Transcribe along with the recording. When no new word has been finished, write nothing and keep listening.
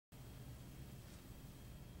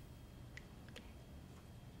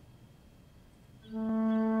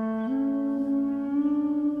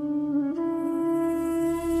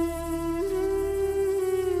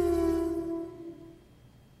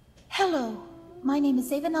My name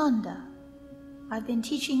is Avananda. I've been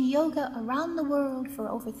teaching yoga around the world for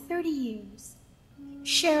over 30 years,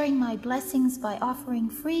 sharing my blessings by offering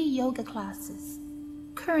free yoga classes,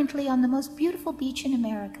 currently on the most beautiful beach in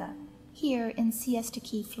America, here in Siesta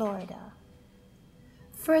Key, Florida.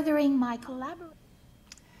 Furthering my collaboration.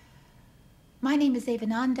 My name is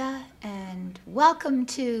Avananda, and welcome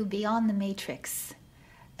to Beyond the Matrix,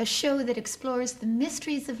 a show that explores the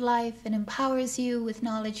mysteries of life and empowers you with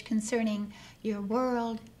knowledge concerning your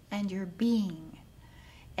world and your being.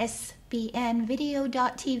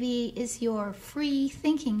 SBNvideo.tv is your free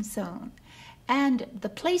thinking zone and the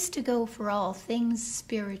place to go for all things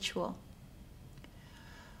spiritual.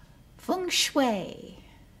 Feng Shui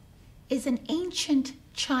is an ancient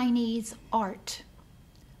Chinese art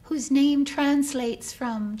whose name translates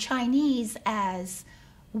from Chinese as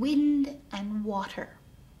wind and water.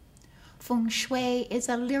 Feng Shui is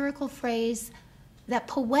a lyrical phrase that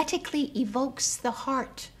poetically evokes the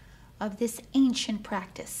heart of this ancient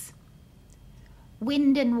practice.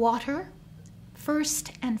 Wind and water,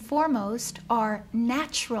 first and foremost, are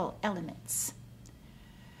natural elements.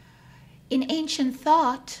 In ancient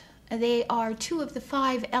thought, they are two of the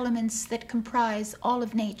 5 elements that comprise all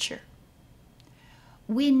of nature.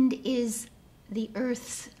 Wind is the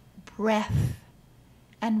earth's breath,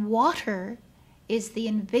 and water is the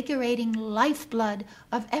invigorating lifeblood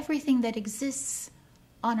of everything that exists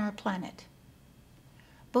on our planet.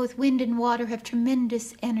 Both wind and water have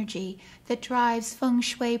tremendous energy that drives Feng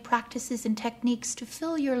Shui practices and techniques to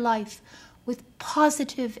fill your life with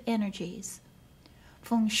positive energies.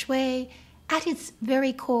 Feng Shui, at its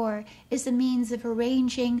very core, is a means of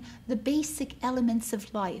arranging the basic elements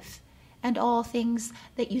of life and all things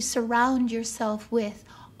that you surround yourself with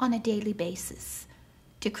on a daily basis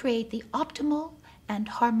to create the optimal and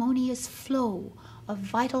harmonious flow of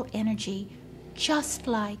vital energy, just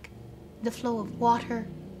like the flow of water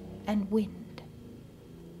and wind.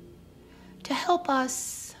 To help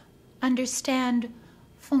us understand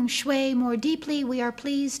Feng Shui more deeply, we are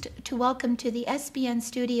pleased to welcome to the SBN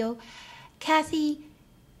studio Kathy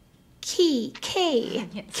K.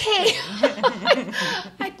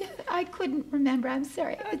 I couldn't remember, I'm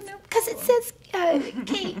sorry. Because it says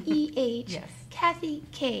K-E-H. Yes. Kathy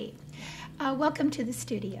K. Welcome to the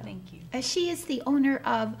studio. Thank you. She is the owner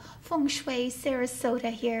of Feng Shui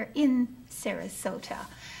Sarasota here in Sarasota.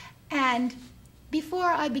 And before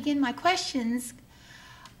I begin my questions,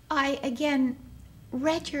 I again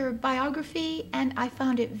read your biography and I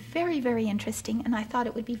found it very, very interesting, and I thought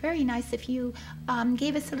it would be very nice if you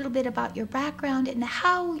gave us a little bit about your background and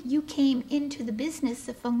how you came into the business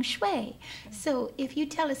of Feng Shui. So if you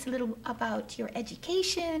tell us a little about your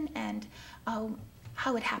education and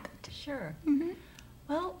how it happened. Sure. Mm-hmm.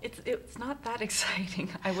 Well, it's not that exciting.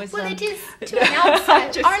 I was. Well, it is to an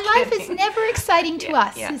outsider. Our life is never exciting to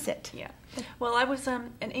us, is it? Yeah. Well, I was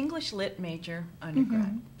an English Lit major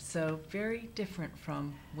undergrad, so very different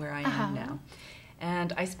from where I am now.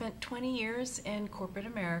 And I spent 20 years in corporate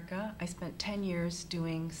America. I spent 10 years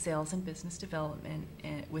doing sales and business development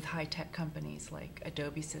with high-tech companies like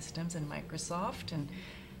Adobe Systems and Microsoft, and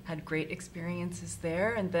had great experiences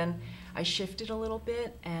there. And then I shifted a little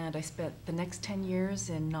bit, and I spent the next 10 years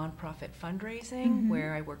in nonprofit fundraising,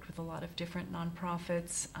 where I worked with a lot of different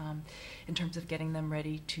nonprofits in terms of getting them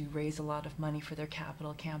ready to raise a lot of money for their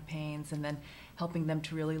capital campaigns, and then helping them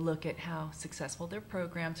to really look at how successful their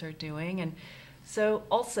programs are doing. And so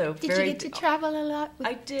also Did you get to travel a lot?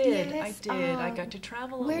 I did. Yes? I did. I got to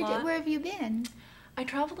travel a lot. Where have you been? I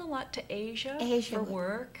traveled a lot to Asia for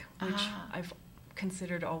work, which I've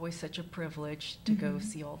considered always such a privilege to go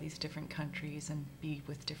see all these different countries and be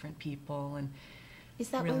with different people. And is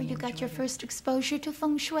that really where you got your first exposure to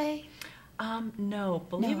Feng Shui? No,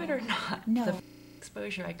 believe it or not. No. The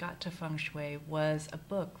exposure I got to Feng Shui was a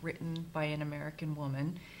book written by an American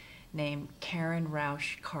woman named Karen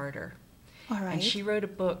Rausch Carter. All right. And she wrote a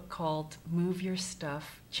book called Move Your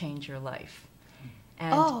Stuff, Change Your Life.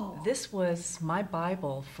 And this was my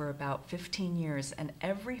Bible for about 15 years. And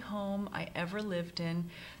every home I ever lived in,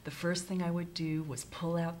 the first thing I would do was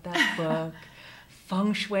pull out that book,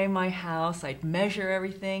 Feng Shui my house. I'd measure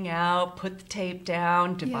everything out, put the tape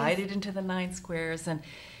down, divide it into the 9 squares. And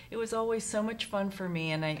it was always so much fun for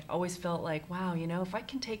me. And I always felt like, wow, you know, if I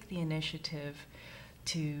can take the initiative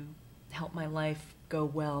to help my life go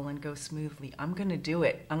well and go smoothly, I'm going to do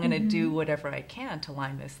it. I'm going to do whatever I can to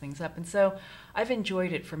line those things up. And so I've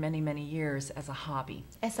enjoyed it for many, many years as a hobby.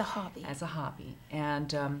 As a hobby. As a hobby.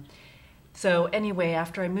 And so anyway,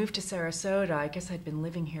 after I moved to Sarasota, I guess I'd been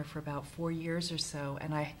living here for about 4 years or so,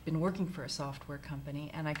 and I'd been working for a software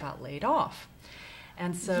company, and I got laid off.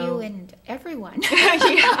 And so you and everyone.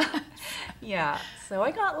 yeah. Yeah. So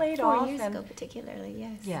I got laid 4 off. years ago, particularly,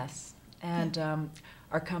 yes. Yes. And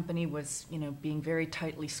our company was, being very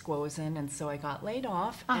tightly squozen, and so I got laid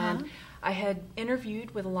off. And I had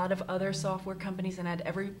interviewed with a lot of other software companies and had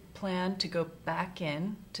every plan to go back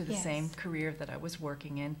in to the same career that I was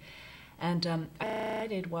working in. And I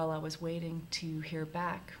decided while I was waiting to hear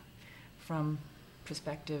back from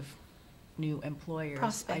prospective new employers.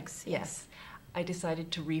 Prospects, yes. I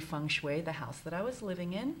decided to re-feng shui the house that I was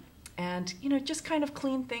living in and, just kind of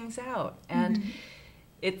clean things out. And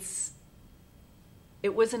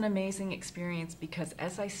it was an amazing experience because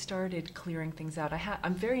as I started clearing things out,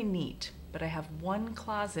 I'm very neat, but I have one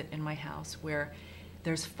closet in my house where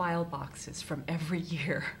there's file boxes from every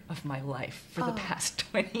year of my life for the past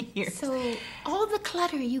 20 years. So all the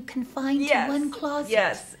clutter you confine to one closet.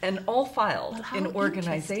 Yes, and all filed in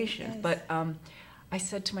organization. Yes. But I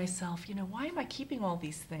said to myself, why am I keeping all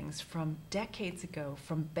these things from decades ago,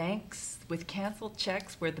 from banks with canceled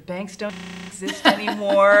checks where the banks don't exist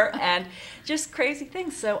anymore, and just crazy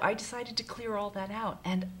things. So I decided to clear all that out,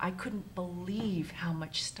 and I couldn't believe how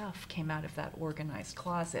much stuff came out of that organized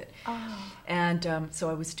closet. And so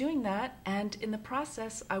I was doing that, and in the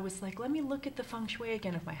process, I was like, let me look at the feng shui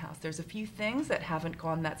again of my house. There's a few things that haven't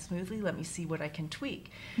gone that smoothly. Let me see what I can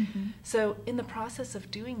tweak. So in the process of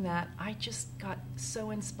doing that, I just got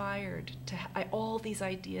so inspired all these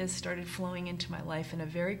ideas started flowing into my life in a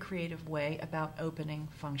very creative way about opening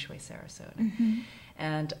Feng Shui Sarasota.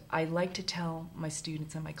 And I like to tell my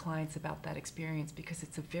students and my clients about that experience because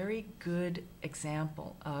it's a very good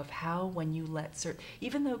example of how when you let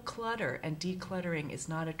even though clutter and decluttering is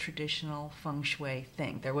not a traditional Feng Shui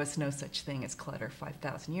thing, there was no such thing as clutter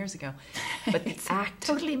 5,000 years ago, but the It's a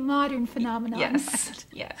totally modern phenomenon. Yes,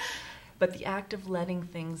 yes. But the act of letting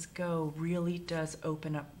things go really does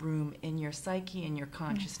open up room in your psyche and your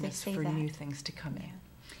consciousness for new things to come in.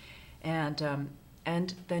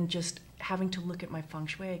 And then just having to look at my feng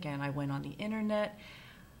shui again, I went on the internet.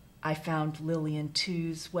 I found Lillian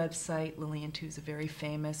Tu's website. Lillian Tu is a very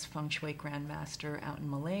famous feng shui grandmaster out in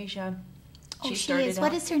Malaysia. She is.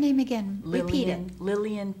 What is her name again? Repeat it.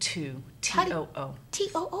 Lillian Tu. T-O-O.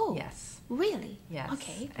 T-O-O? Yes. Really? Yes.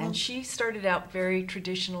 Okay. And she started out very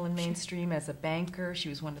traditional and mainstream as a banker. She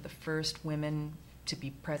was one of the first women to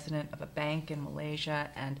be president of a bank in Malaysia,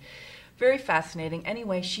 and very fascinating.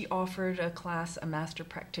 Anyway, she offered a master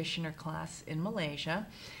practitioner class in Malaysia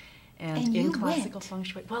and in classical feng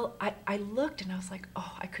shui. Well, I looked and I was like,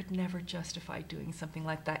 I could never justify doing something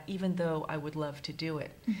like that, even though I would love to do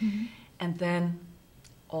it. And then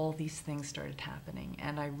all these things started happening,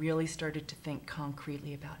 and I really started to think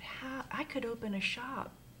concretely about how I could open a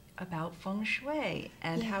shop about feng shui,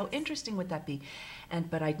 and how interesting would that be.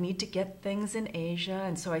 But I'd need to get things in Asia,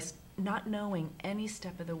 and so not knowing any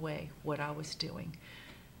step of the way what I was doing,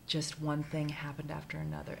 just one thing happened after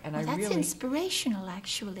another, and that's inspirational,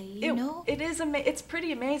 actually. It is. It's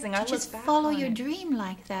pretty amazing. I just follow your dream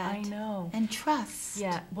like that. I know. And trust.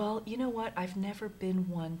 Yeah. Well, you know what? I've never been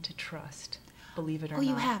one to trust. Believe it or not. Oh,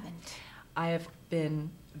 you haven't? I have been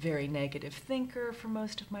a very negative thinker for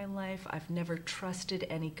most of my life. I've never trusted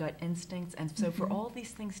any gut instincts. And so for all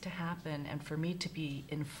these things to happen and for me to be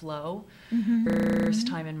in flow, first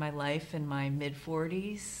time in my life in my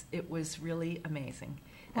mid-40s, it was really amazing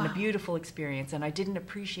and a beautiful experience. And I didn't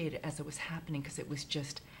appreciate it as it was happening because it was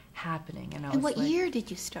just happening. And what year did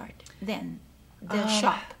you start then, the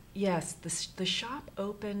shop? Yes, the shop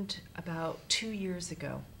opened about 2 years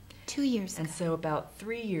ago. 2 years ago. And so about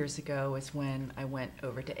 3 years ago is when I went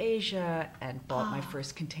over to Asia and bought my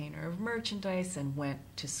first container of merchandise and went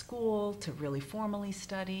to school to really formally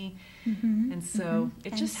study. And so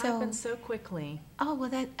it just happened so quickly. Oh, well,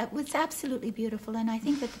 that was absolutely beautiful. And I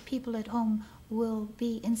think that the people at home will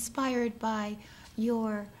be inspired by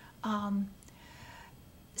your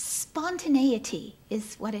spontaneity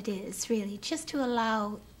is what it is, really. Just to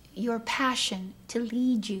allow your passion to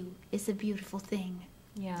lead you is a beautiful thing.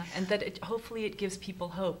 Yeah, and that hopefully it gives people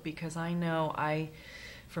hope, because I know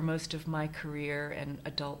for most of my career and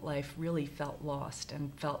adult life, really felt lost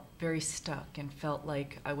and felt very stuck and felt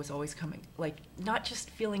like I was always not just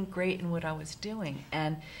feeling great in what I was doing.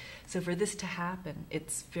 And so for this to happen,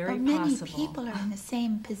 it's very possible. Many people are in the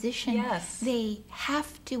same position. Yes. They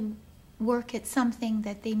have to work at something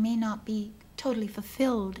that they may not be totally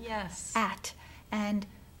fulfilled at, and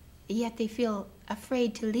yet they feel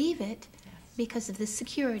afraid to leave it. Because of the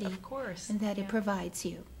security that it provides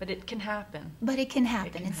you. But it can happen.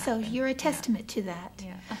 So you're a testament to that.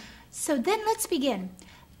 Yeah. So then let's begin.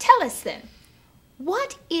 Tell us then,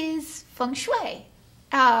 what is Feng Shui?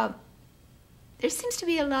 there seems to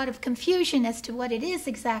be a lot of confusion as to what it is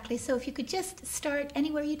exactly. So if you could just start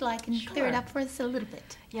anywhere you'd like and clear it up for us a little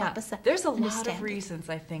bit. Yeah, there's a lot of reasons,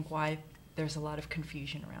 I think, why there's a lot of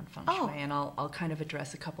confusion around Feng Shui, and I'll kind of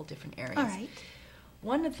address a couple different areas. All right.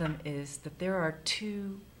 One of them is that there are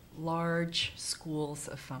two large schools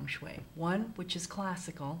of Feng Shui. One, which is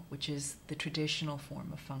classical, which is the traditional form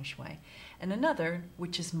of Feng Shui, and another,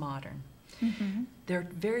 which is modern. Mm-hmm. They're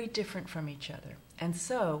very different from each other. And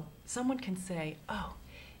so someone can say, oh,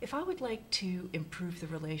 if I would like to improve the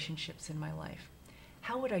relationships in my life,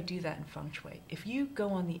 how would I do that in Feng Shui? If you go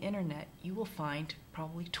on the internet, you will find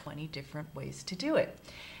probably 20 different ways to do it.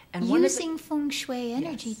 And using Feng Shui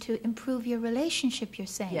energy to improve your relationship, you're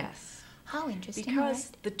saying? Yes. How interesting.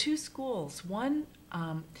 Because the two schools, one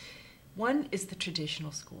is the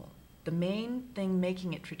traditional school. The main thing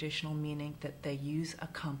making it traditional, meaning that they use a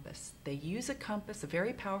compass. They use a compass, a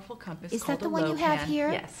very powerful compass is called that the a one low you have pan.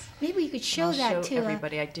 here? Yes. Maybe you could show that to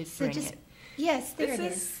everybody. I did bring it. Yes, there it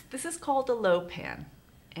is. This is called a low pan,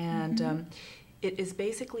 and it is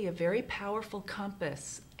basically a very powerful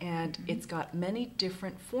compass, and it's got many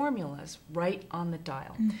different formulas right on the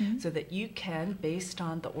dial, so that you can, based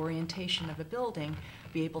on the orientation of a building,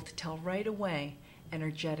 be able to tell right away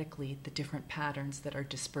energetically the different patterns that are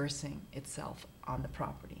dispersing itself on the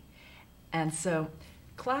property. And so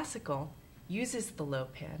classical uses the low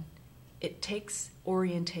pan. It takes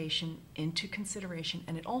orientation into consideration,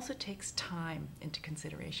 and it also takes time into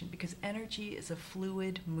consideration, because energy is a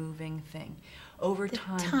fluid, moving thing. Over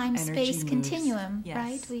time, time-space continuum, yes.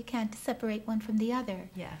 right? We can't separate one from the other.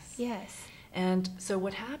 Yes. Yes. And so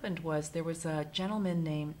what happened was there was a gentleman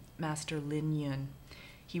named Master Lin Yun.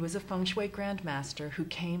 He was a Feng Shui Grandmaster who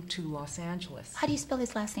came to Los Angeles. How do you spell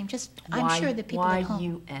his last name? I'm sure the people at home.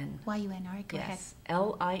 Y-U-N. Y-U-N. All right, go ahead. Yes,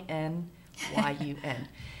 L-I-N-Y-U-N.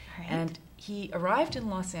 Right. And he arrived in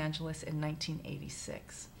Los Angeles in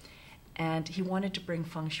 1986. And he wanted to bring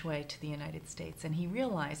Feng Shui to the United States. And he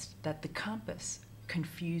realized that the compass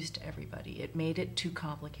confused everybody. It made it too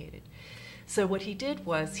complicated. So what he did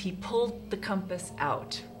was he pulled the compass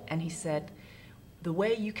out, and he said, the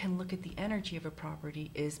way you can look at the energy of a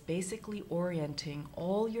property is basically orienting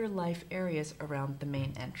all your life areas around the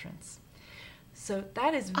main entrance. So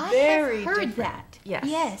that is very different. I have heard that. Yes.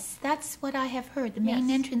 Yes, that's what I have heard, the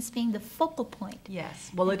main entrance being the focal point.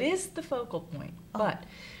 Yes. Well, it is the focal point, but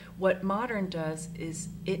what modern does is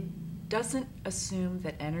it doesn't assume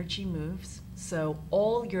that energy moves, so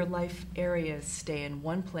all your life areas stay in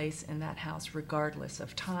one place in that house regardless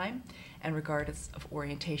of time and regardless of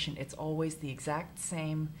orientation. It's always the exact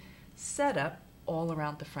same setup all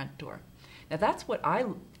around the front door. Now that's what I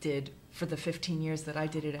did for the 15 years that I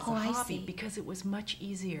did it as a hobby, because it was much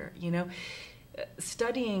easier. You know,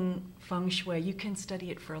 studying Feng Shui, you can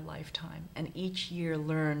study it for a lifetime, and each year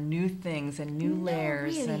learn new things and new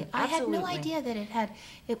layers. Really? And I had no idea that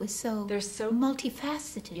it was so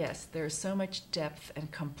multifaceted. Yes, there's so much depth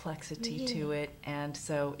and complexity to it, and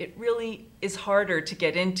so it really is harder to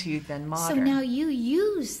get into than modern. So now you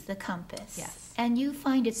use the compass, and you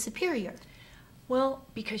find it superior. Well,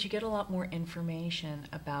 because you get a lot more information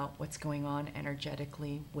about what's going on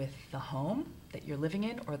energetically with the home that you're living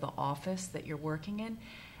in or the office that you're working in.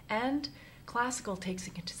 And classical takes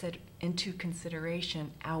into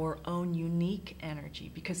consideration our own unique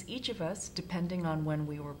energy, because each of us, depending on when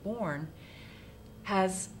we were born,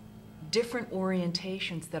 has different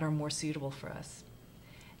orientations that are more suitable for us.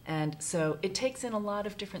 And so it takes in a lot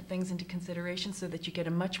of different things into consideration so that you get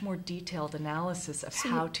a much more detailed analysis of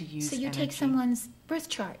how to use energy. So you take someone's birth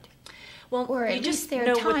chart? Well, or you just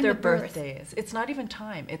know what their birthday is. It's not even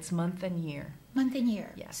time. It's month and year. Month and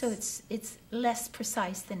year. Yes. So it's less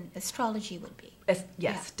precise than astrology would be.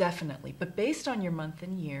 Yes, definitely. But based on your month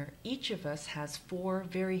and year, each of us has 4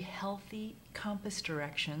 very healthy compass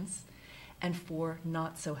directions and 4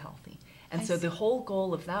 not so healthy. And so the whole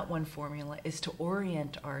goal of that one formula is to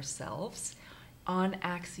orient ourselves on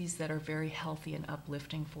axes that are very healthy and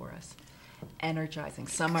uplifting for us, energizing.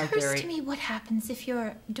 Some are very... It occurs to me, what happens if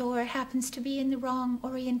your door happens to be in the wrong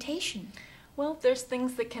orientation? Well, there's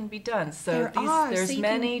things that can be done. So there's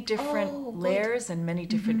many different layers and many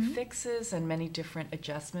different fixes and many different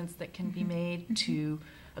adjustments that can be made to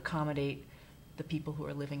accommodate the people who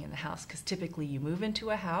are living in the house, because typically you move into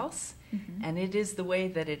a house and it is the way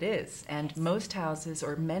that it is, and most houses,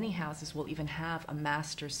 or many houses, will even have a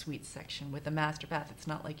master suite section with a master bath. It's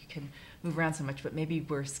not like you can move around so much, but maybe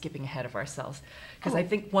we're skipping ahead of ourselves, because I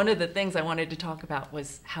think one of the things I wanted to talk about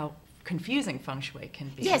was how confusing Feng Shui can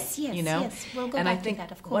be. Yes, you know? yes. We'll go and back I think to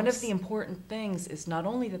that, of course. one of the important things is not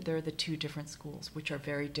only that there are the two different schools, which are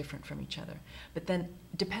very different from each other, but then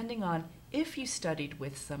depending on if you studied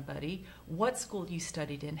with somebody, what school you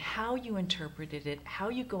studied in, how you interpreted it, how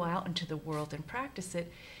you go out into the world and practice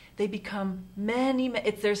it, they become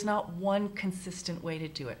there's not one consistent way to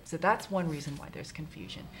do it. So that's one reason why there's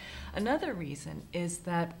confusion. Another reason is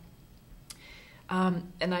that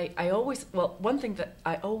one thing that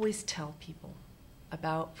I always tell people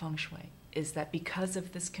about Feng Shui is that because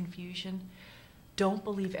of this confusion, don't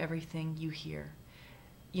believe everything you hear.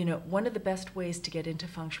 You know, one of the best ways to get into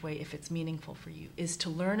Feng Shui, if it's meaningful for you, is to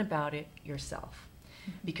learn about it yourself.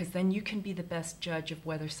 Because then you can be the best judge of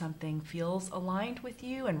whether something feels aligned with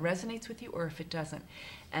you and resonates with you or if it doesn't.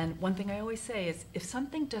 And one thing I always say is, if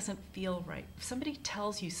something doesn't feel right, if somebody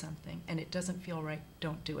tells you something and it doesn't feel right,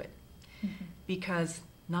 don't do it. Because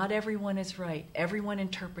not everyone is right. Everyone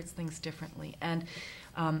interprets things differently. And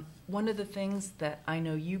one of the things that I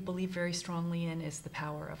know you believe very strongly in is the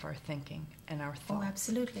power of our thinking and our thoughts. Oh,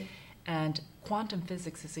 absolutely. And quantum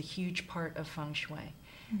physics is a huge part of Feng Shui.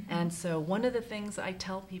 And so one of the things I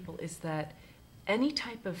tell people is that any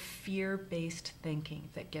type of fear-based thinking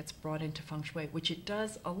that gets brought into Feng Shui, which it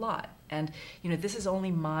does a lot, and you know, this is only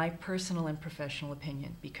my personal and professional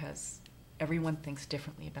opinion because everyone thinks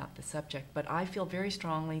differently about the subject, but I feel very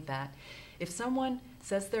strongly that if someone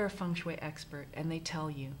says they're a Feng Shui expert and they tell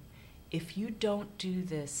you, if you don't do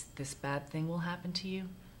this, this bad thing will happen to you,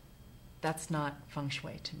 that's not Feng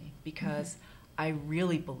Shui to me, because I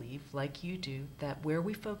really believe, like you do, that where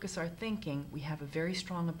we focus our thinking, we have a very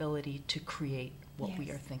strong ability to create what we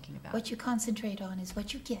are thinking about. What you concentrate on is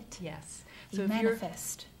what you get. Yes. You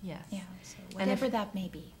manifest. Yes. Yeah, so whatever that may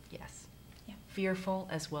be. Yes. Fearful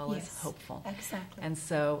as well as hopeful. Exactly. And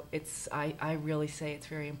so I really say it's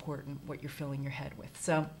very important what you're filling your head with.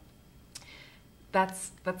 So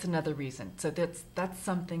that's another reason. So that's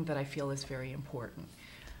something that I feel is very important.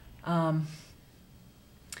 And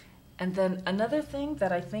then another thing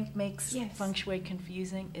that I think makes Feng Shui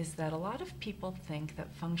confusing is that a lot of people think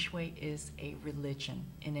that Feng Shui is a religion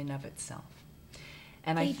in and of itself.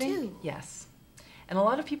 And I think do. Yes. And a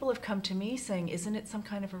lot of people have come to me saying, isn't it some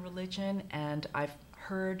kind of a religion? And I've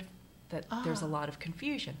heard that there's a lot of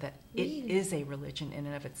confusion, that it is a religion in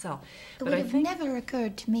and of itself. It would have never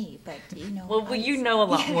occurred to me, but you know. Well, you know a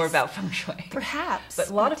lot more about Feng Shui. Perhaps. But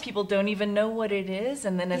a lot of people don't even know what it is,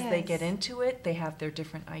 and then as they get into it, they have their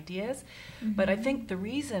different ideas. But I think the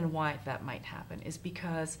reason why that might happen is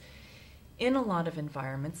because in a lot of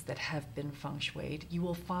environments that have been Feng Shuied, you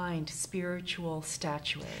will find spiritual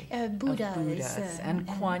statuary of Buddhas and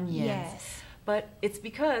Kuan Yins. Yes. But it's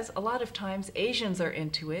because a lot of times Asians are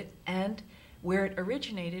into it, and where it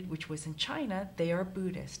originated, which was in China, they are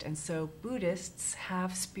Buddhist. And so Buddhists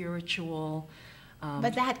have spiritual...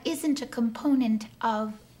 but that isn't a component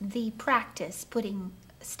of the practice, putting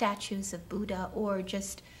statues of Buddha or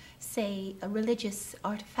just, say, religious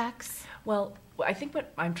artifacts? Well, I think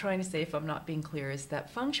what I'm trying to say, if I'm not being clear, is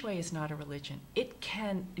that Feng Shui is not a religion. It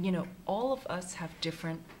can, you know, all of us have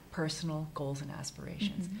different personal goals and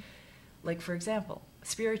aspirations. Like, for example,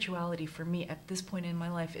 spirituality for me at this point in my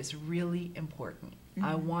life is really important.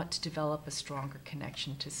 I want to develop a stronger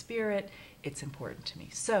connection to spirit. It's important to me.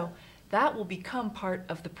 So that will become part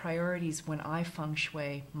of the priorities when I Feng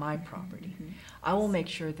Shui my property. I will make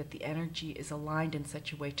sure that the energy is aligned in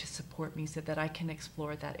such a way to support me so that I can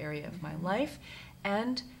explore that area of my life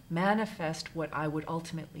and manifest what I would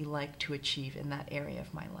ultimately like to achieve in that area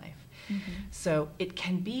of my life. So it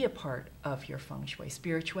can be a part of your Feng Shui,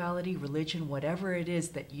 spirituality, religion, whatever it is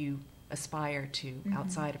that you aspire to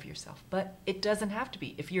outside of yourself. But it doesn't have to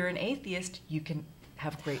be. If you're an atheist, you can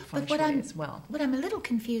have great Feng Shui as well. What I'm a little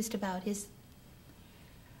confused about is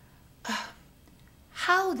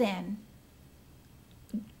how then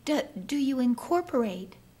do you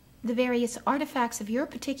incorporate the various artifacts of your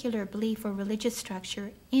particular belief or religious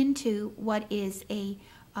structure into what is the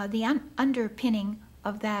underpinning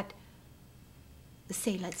of that,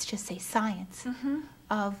 say, let's just say science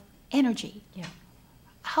of energy? Yeah.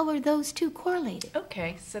 How are those two correlated?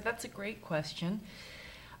 Okay, so that's a great question.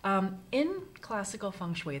 In classical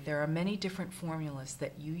Feng Shui, there are many different formulas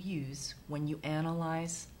that you use when you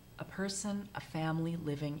analyze a person, a family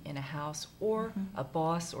living in a house, or a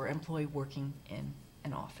boss or employee working in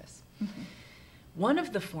an office. One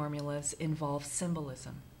of the formulas involves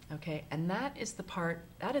symbolism, okay? And that is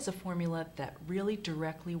a formula that really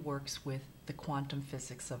directly works with the quantum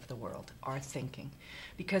physics of the world, our thinking.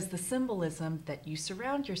 Because the symbolism that you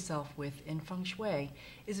surround yourself with in Feng Shui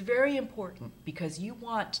is very important, because you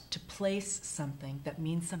want to place something that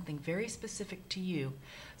means something very specific to you,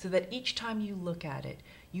 so that each time you look at it,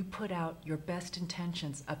 you put out your best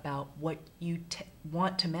intentions about what you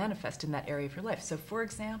want to manifest in that area of your life. So for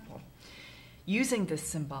example, using this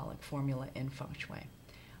symbolic formula in Feng Shui,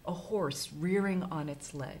 a horse rearing on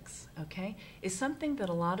its legs, okay, is something that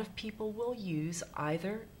a lot of people will use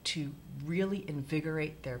either to really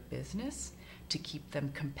invigorate their business, to keep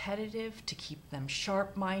them competitive, to keep them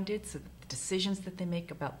sharp-minded, so that the decisions that they make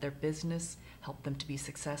about their business help them to be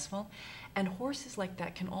successful. And horses like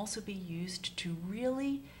that can also be used to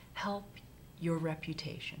really help your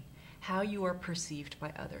reputation, how you are perceived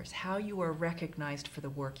by others, how you are recognized for the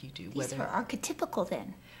work you do. These are archetypical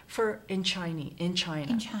then. In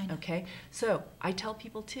China. Okay? So I tell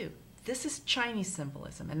people too, this is Chinese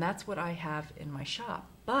symbolism, and that's what I have in my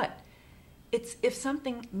shop. But if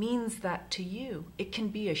something means that to you, it can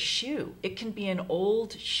be a shoe. It can be an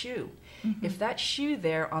old shoe. Mm-hmm. If that shoe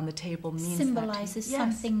there on the table means symbolizes that to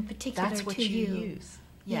you, something particular that's what to you you. Use.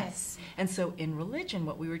 Yes. And so in religion,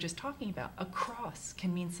 what we were just talking about, a cross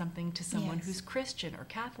can mean something to someone who's Christian or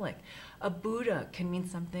Catholic. A Buddha can mean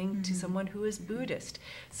something to someone who is Buddhist.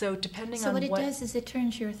 So depending on what... So what it does is it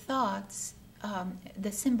turns your thoughts,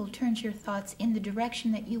 the symbol turns your thoughts in the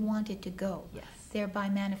direction that you want it to go. Yes. Thereby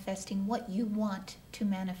manifesting what you want to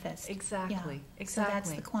manifest. Exactly. Yeah. Exactly. So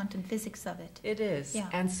that's the quantum physics of it. It is. Yeah.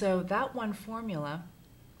 And so that one formula,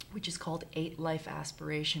 which is called 8 life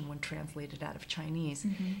aspiration when translated out of Chinese,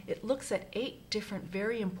 it looks at 8 different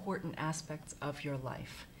very important aspects of your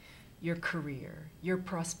life. Your career, your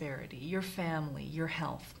prosperity, your family, your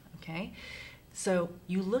health, okay? So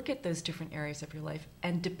you look at those different areas of your life,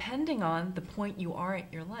 and depending on the point you are in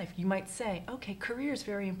your life, you might say, okay, career is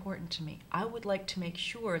very important to me. I would like to make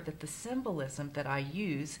sure that the symbolism that I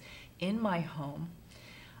use in my home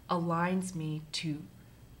aligns me to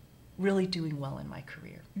really doing well in my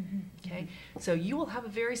career. Okay? So you will have a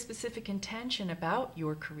very specific intention about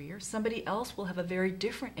your career. Somebody else will have a very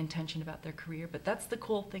different intention about their career, but that's the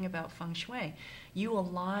cool thing about Feng Shui. You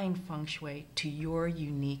align Feng Shui to your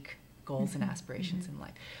unique goals and aspirations in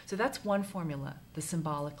life. So that's one formula, the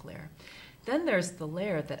symbolic layer. Then there's the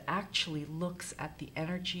layer that actually looks at the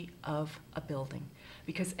energy of a building.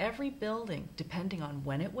 Because every building, depending on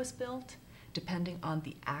when it was built, depending on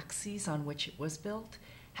the axes on which it was built,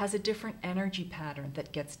 has a different energy pattern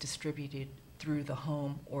that gets distributed through the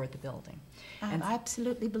home or the building. And I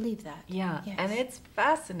absolutely believe that. Yeah, yes. And it's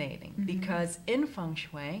fascinating because in Feng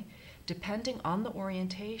Shui, depending on the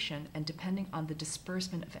orientation and depending on the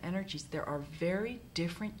disbursement of energies, there are very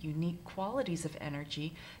different, unique qualities of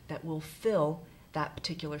energy that will fill that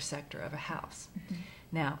particular sector of a house.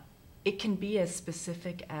 Now, it can be as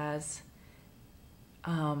specific as,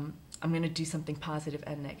 I'm going to do something positive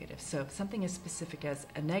and negative. So something as specific as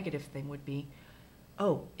a negative thing would be,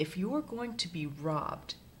 oh, if you are going to be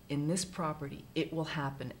robbed in this property, it will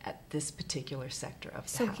happen at this particular sector of the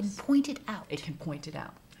house. So it can point it out. It can point it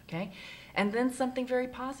out. Okay? And then something very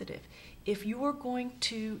positive. If you are going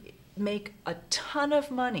to make a ton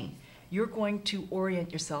of money, you're going to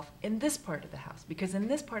orient yourself in this part of the house, because in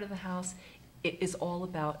this part of the house, it is all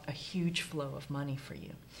about a huge flow of money for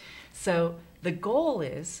you. So the goal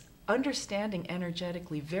is understanding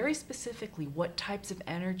energetically, very specifically, what types of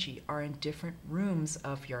energy are in different rooms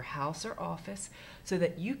of your house or office, so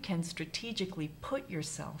that you can strategically put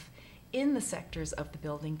yourself in the sectors of the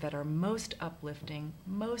building that are most uplifting,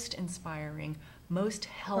 most inspiring, most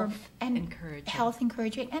health-encouraging.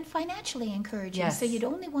 Health-encouraging and financially encouraging. Yes. So you'd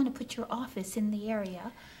only want to put your office in the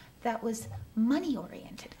area that was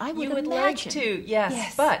money-oriented, I would You would imagine. like to,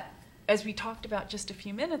 yes. But as we talked about just a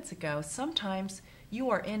few minutes ago, sometimes you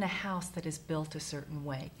are in a house that is built a certain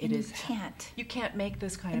way. And you can't. You can't make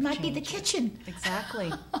this kind of change. It might be the kitchen.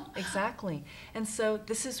 Exactly, exactly. And so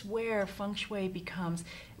this is where Feng Shui becomes,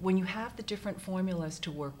 when you have the different formulas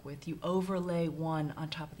to work with, you overlay one on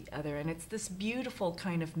top of the other. And it's this beautiful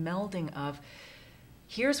kind of melding of,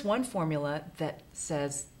 here's one formula that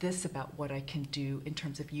says this about what I can do in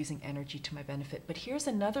terms of using energy to my benefit, but here's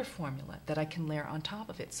another formula that I can layer on top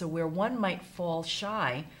of it. So where one might fall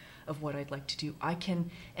shy of what I'd like to do, I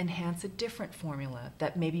can enhance a different formula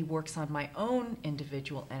that maybe works on my own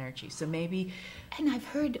individual energy. So maybe... And I've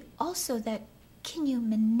heard also that, can you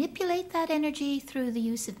manipulate that energy through the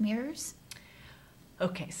use of mirrors?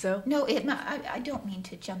 Okay, so... No, I don't mean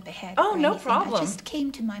to jump ahead. Oh, no problem. It just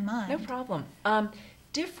came to my mind. No problem.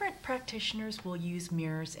 Different practitioners will use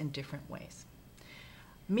mirrors in different ways.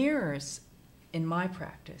 Mirrors, in my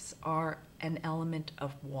practice, are an element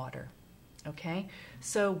of water. Okay?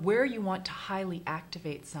 So where you want to highly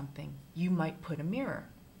activate something, you might put a mirror.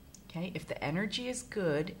 Okay? If the energy is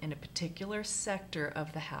good in a particular sector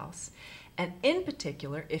of the house, and in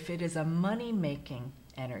particular, if it is a money-making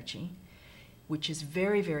energy, which is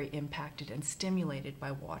very, very impacted and stimulated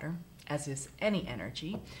by water, as is any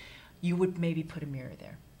energy, you would maybe put a mirror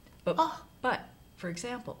there. But for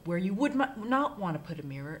example, where you would not want to put a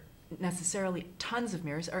mirror, necessarily tons of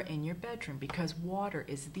mirrors, are in your bedroom, because water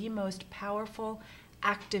is the most powerful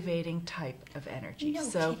activating type of energy. No,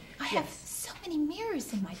 so I have so many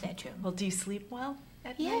mirrors in my bedroom. Well, do you sleep well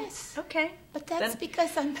at night? Yes. Okay. But that's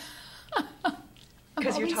because I'm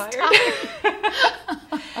because you're tired.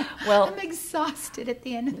 Well, I'm exhausted at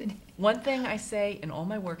the end of the day. One thing I say in all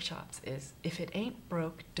my workshops is, if it ain't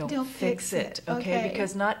broke, don't fix it. Okay?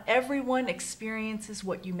 Because not everyone experiences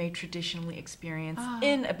what you may traditionally experience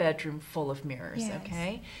in a bedroom full of mirrors. Yes.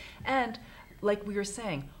 Okay? And like we were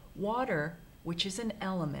saying, water, which is an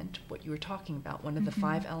element, what you were talking about, one of the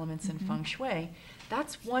 5 elements in Feng Shui,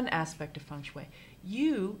 that's one aspect of Feng Shui.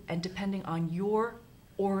 You, and depending on your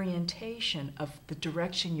orientation of the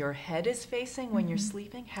direction your head is facing when you're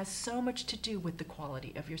sleeping, has so much to do with the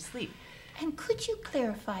quality of your sleep. And could you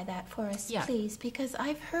clarify that for us, please? Because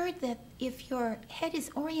I've heard that if your head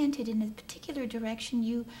is oriented in a particular direction,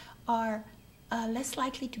 you are less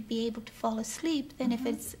likely to be able to fall asleep than if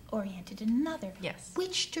it's oriented in another. Yes.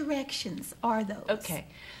 Which directions are those? Okay.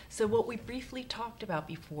 So what we briefly talked about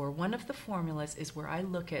before, one of the formulas is where I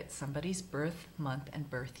look at somebody's birth month and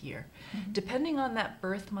birth year. Depending on that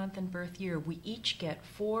birth month and birth year, we each get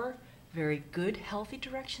 4 very good, healthy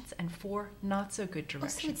directions and 4 not so good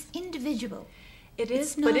directions. So it's individual. It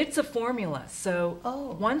is, but it's a formula. So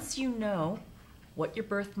once you know what your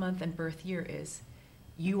birth month and birth year is,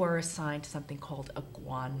 you are assigned something called a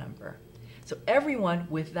guan number. So everyone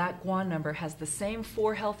with that guan number has the same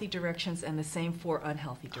 4 healthy directions and the same 4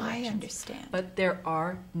 unhealthy directions. I understand. But there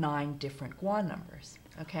are 9 different guan numbers.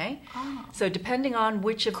 Okay? So depending on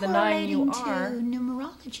which of the 9 you are, correlating to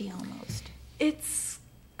numerology almost. It's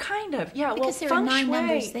kind of, yeah. Because well, there are Feng 9 Shui,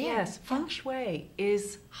 numbers there. Yes, Feng Shui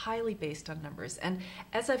is highly based on numbers. And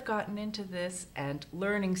as I've gotten into this and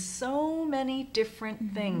learning so many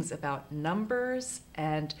different things about numbers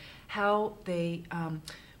and how they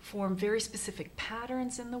form very specific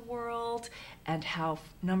patterns in the world, and how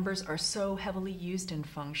numbers are so heavily used in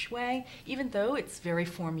Feng Shui, even though it's very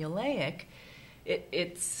formulaic,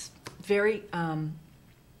 it's very...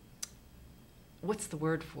 what's the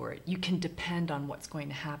word for it? You can depend on what's going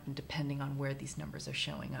to happen depending on where these numbers are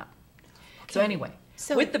showing up. Okay. So anyway,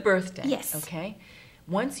 with the birthday, okay,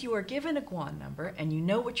 once you are given a guan number and you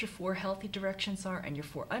know what your 4 healthy directions are and your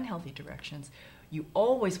 4 unhealthy directions, you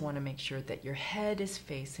always want to make sure that your head is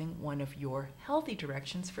facing one of your healthy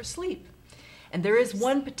directions for sleep. And there is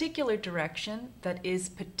one particular direction that is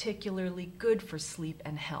particularly good for sleep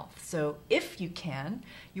and health. So if you can,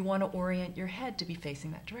 you want to orient your head to be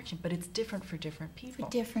facing that direction. But it's different for different people.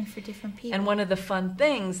 For different people. And one of the fun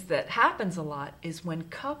things that happens a lot is when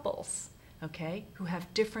couples, okay, who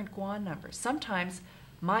have different guan numbers, sometimes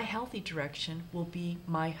my healthy direction will be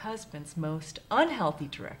my husband's most unhealthy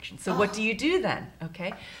direction. So what do you do then?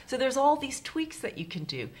 Okay, so there's all these tweaks that you can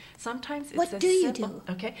do. Sometimes it's what do you do?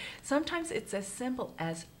 Okay, sometimes it's as simple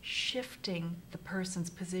as shifting the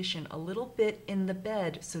person's position a little bit in the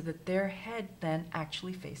bed so that their head then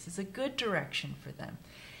actually faces a good direction for them.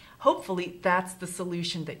 Hopefully that's the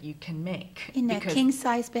solution that you can make. In a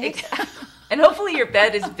king-size bed? And hopefully your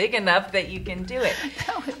bed is big enough that you can do it.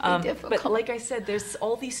 That would be difficult. But like I said, there's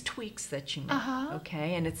all these tweaks that you make,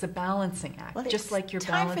 okay? And it's a balancing act, well, just like you're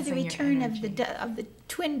balancing your energy. Time for the return of the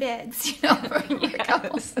twin beds, you know, for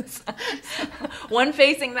couples. One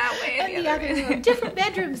facing that way and the other different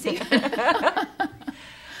bedrooms even.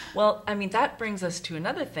 Well, I mean, that brings us to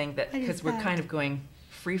another thing, that because we're kind of going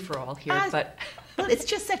free-for-all here, but... Well, it's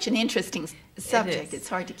just such an interesting subject. It's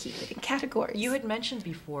hard to keep it in categories. You had mentioned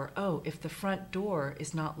before, if the front door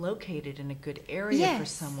is not located in a good area for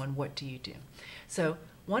someone, what do you do? So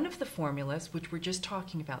one of the formulas, which we're just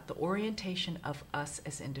talking about, the orientation of us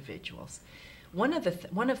as individuals, one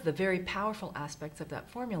of the very powerful aspects of that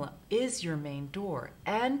formula is your main door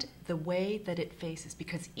and the way that it faces,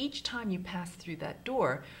 because each time you pass through that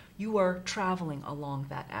door, you are traveling along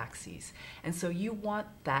that axis. And so you want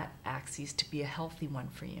that axis to be a healthy one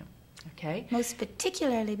for you. Okay? Most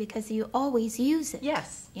particularly because you always use it.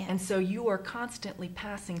 Yes. Yes. And so you are constantly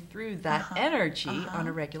passing through that energy on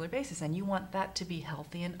a regular basis, and you want that to be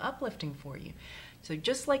healthy and uplifting for you. So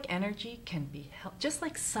just like energy can be, just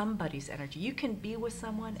like somebody's energy, you can be with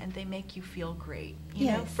someone and they make you feel great, you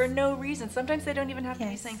know, for no reason. Sometimes they don't even have to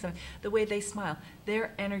be saying something. The way they smile,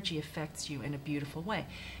 their energy affects you in a beautiful way.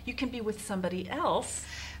 You can be with somebody else,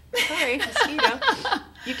 sorry, mosquito.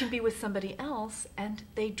 You can be with somebody else and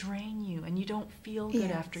they drain you and you don't feel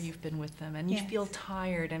good after you've been with them, and you feel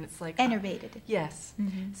tired, and it's like enervated. Yes.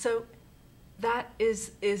 So that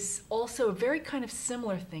is also a very kind of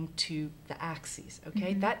similar thing to the axes,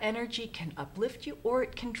 okay? That energy can uplift you or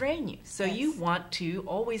it can drain you. So you want to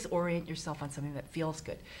always orient yourself on something that feels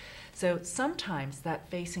good. So sometimes that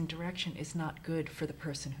facing direction is not good for the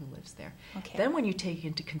person who lives there. Okay. Then when you take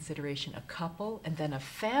into consideration a couple and then a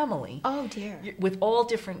family, oh dear, with all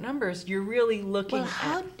different numbers, you're really looking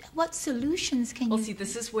at... what solutions can you... Well, see,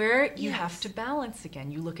 this is where you have to balance again.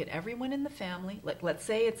 You look at everyone in the family. Like, let's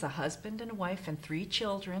say it's a husband and a wife and 3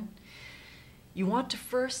 children. You want to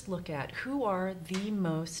first look at who are the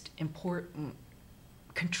most important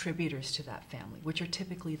contributors to that family, which are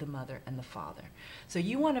typically the mother and the father. So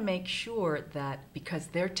you want to make sure that because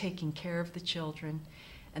they're taking care of the children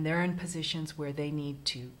and they're in positions where they need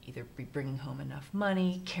to either be bringing home enough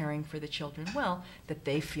money, caring for the children well, that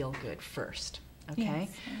they feel good first. Okay?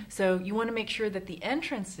 Yes. So you want to make sure that the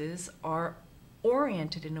entrances are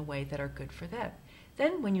oriented in a way that are good for them.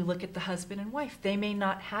 Then when you look at the husband and wife, they may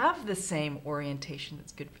not have the same orientation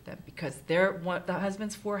that's good for them, because the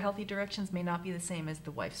husband's 4 healthy directions may not be the same as the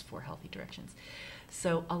wife's 4 healthy directions.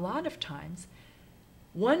 So a lot of times,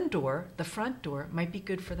 one door, the front door, might be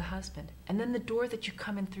good for the husband, and then the door that you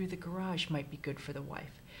come in through the garage might be good for the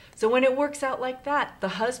wife. So when it works out like that, the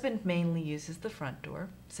husband mainly uses the front door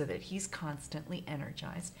so that he's constantly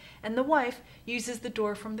energized, and the wife uses the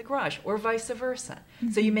door from the garage, or vice versa.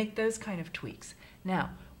 So you make those kind of tweaks.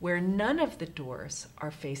 Now, where none of the doors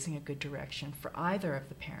are facing a good direction for either of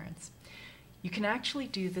the parents, you can actually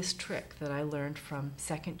do this trick that I learned from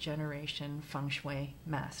 2nd generation Feng Shui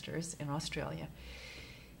masters in Australia.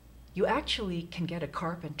 You actually can get a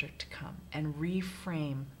carpenter to come and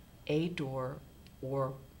reframe a door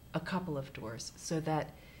or a couple of doors so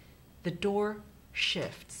that the door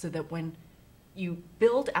shifts, so that when you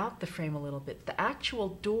build out the frame a little bit, the actual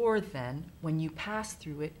door then, when you pass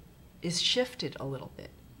through it, is shifted a little bit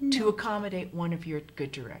to accommodate one of your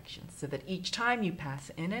good directions, so that each time you pass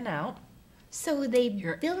in and out, so they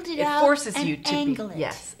build it out, it forces and you to angle it.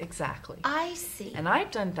 Yes, exactly. I see. And I've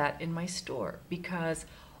done that in my store, because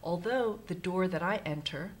although the door that I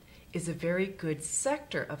enter is a very good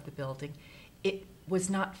sector of the building, it was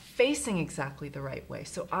not facing exactly the right way.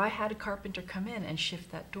 So I had a carpenter come in and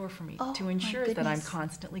shift that door for me to ensure that I'm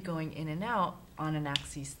constantly going in and out on an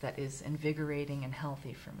axis that is invigorating and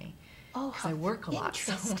healthy for me. Oh, because I work a lot.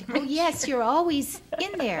 Interesting. Oh, yes, you're always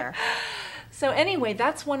in there. So anyway,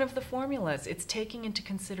 that's one of the formulas. It's taking into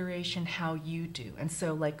consideration how you do. And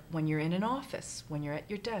so like when you're in an office, when you're at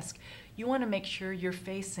your desk, you want to make sure you're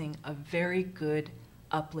facing a very good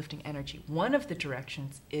uplifting energy. One of the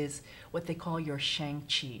directions is what they call your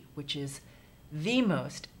Shang-Chi, which is the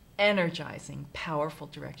most energizing, powerful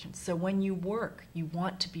direction. So when you work, you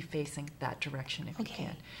want to be facing that direction if you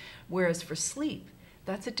can. Whereas for sleep,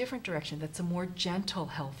 that's a different direction. That's a more gentle,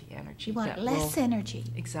 healthy energy. You want less energy.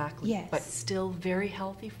 Exactly. Yes. But still very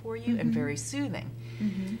healthy for you and very soothing.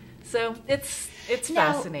 So it's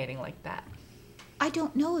fascinating like that. I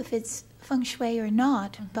don't know if it's Feng Shui or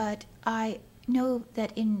not, but I know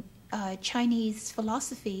that in Chinese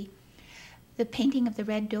philosophy, the painting of the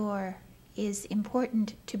red door is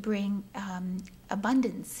important to bring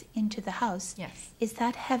abundance into the house. Yes. Does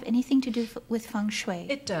that have anything to do with Feng Shui?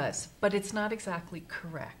 It does, but it's not exactly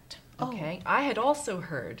correct. Okay? I had also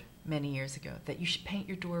heard many years ago that you should paint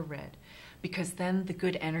your door red, because then the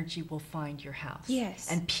good energy will find your house. Yes.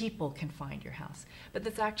 And people can find your house. But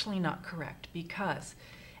that's actually not correct, because,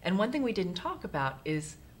 and one thing we didn't talk about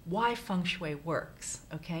is why Feng Shui works,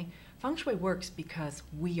 okay? Feng Shui works because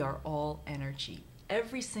we are all energy.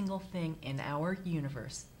 Every single thing in our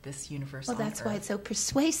universe, this universe on Earth. Well, that's why it's so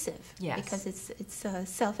persuasive. Yes. Because it's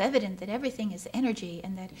self-evident that everything is energy,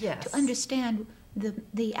 and that to understand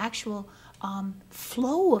the actual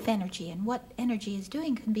flow of energy and what energy is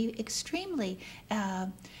doing can be extremely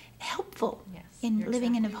helpful in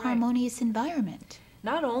living in a harmonious environment.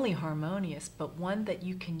 not only harmonious, but one that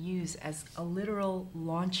you can use as a literal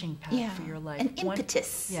launching pad for your life. An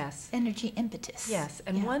impetus. Yes. Energy impetus. Yes,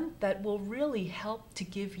 and one that will really help to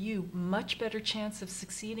give you much better chance of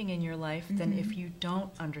succeeding in your life than if you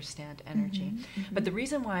don't understand energy. But the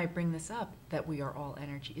reason why I bring this up, that we are all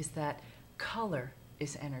energy, is that color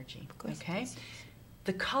is energy, okay?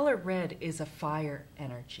 The color red is a fire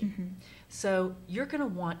energy. So you're going to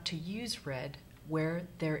want to use red where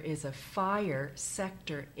there is a fire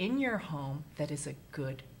sector in your home that is a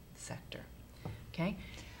good sector, okay?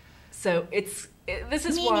 So this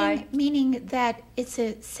is why... Meaning that it's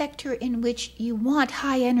a sector in which you want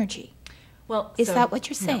high energy. Well, is that what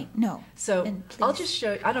you're saying? No. So I'll just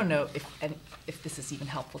show you, I don't know if this is even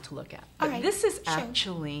helpful to look at. But this is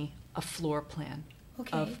actually a floor plan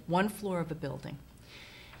of one floor of a building.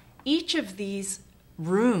 Each of these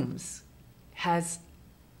rooms has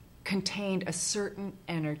contained a certain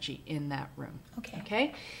energy in that room.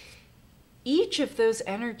 Okay? Each of those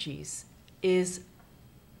energies is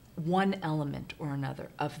one element or another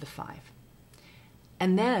of the 5.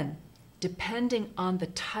 And then, depending on the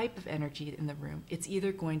type of energy in the room, it's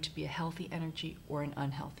either going to be a healthy energy or an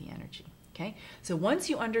unhealthy energy. Okay? So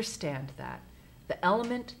once you understand that, the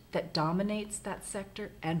element that dominates that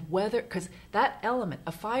sector, and whether, because that element,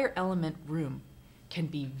 a fire element room, can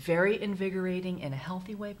be very invigorating in a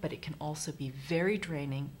healthy way, but it can also be very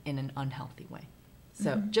draining in an unhealthy way.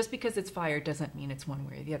 So just because it's fire doesn't mean it's one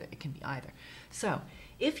way or the other. It can be either. So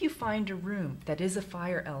if you find a room that is a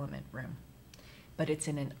fire element room, but it's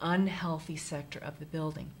in an unhealthy sector of the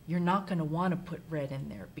building, you're not going to want to put red in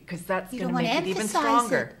there because that's going to make it even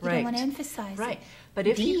stronger. You don't want to emphasize it. But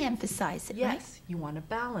if you de-emphasize it, yes, you want to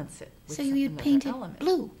balance it with so you'd paint it element.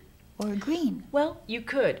 Blue or green. Well, you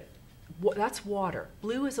could. That's water.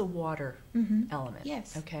 Blue is a water element,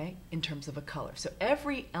 okay, in terms of a color. So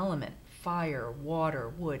every element, fire, water,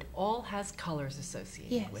 wood, all has colors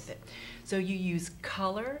associated with it. So you use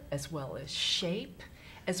color as well as shape,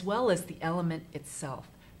 as well as the element itself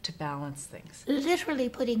to balance things. Literally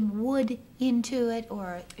putting wood into it,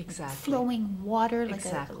 or flowing water, like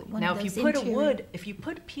one now, of those if you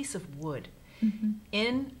put a piece of wood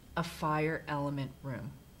in a fire element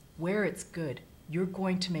room where it's good, you're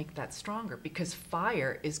going to make that stronger because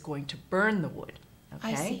fire is going to burn the wood.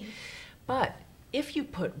 Okay? I see. But if you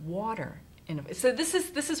put water in so this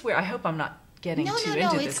is where I hope I'm not getting too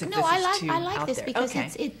into this. I like this because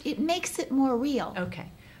it makes it more real.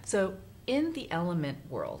 Okay. So in the element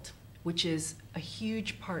world, which is a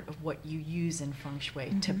huge part of what you use in Feng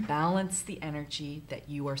Shui to balance the energy that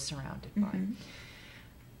you are surrounded by,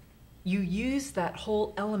 you use that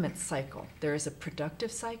whole element cycle. There is a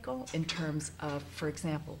productive cycle in terms of, for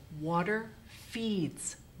example, water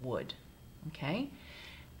feeds wood, okay?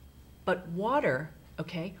 But water,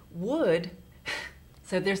 okay, wood,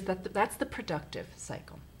 so there's that's the productive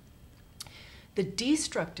cycle. The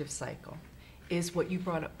destructive cycle is what you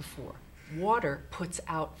brought up before. Water puts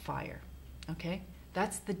out fire, okay?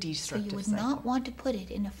 That's the destructive cycle. So you would not want to put it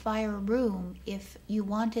in a fire room if you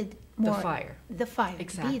wanted more... The fire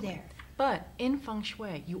to be there. But in Feng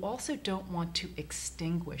Shui, you also don't want to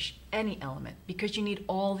extinguish any element because you need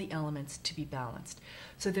all the elements to be balanced.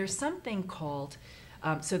 So there's something called...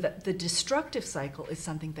 so that the destructive cycle is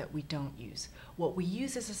something that we don't use. What we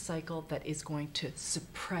use is a cycle that is going to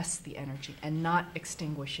suppress the energy and not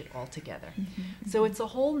extinguish it altogether. So it's a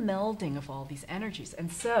whole melding of all these energies.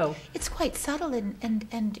 And so... It's quite subtle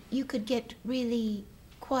and you could get really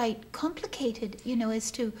quite complicated, as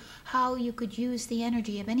to how you could use the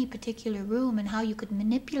energy of any particular room and how you could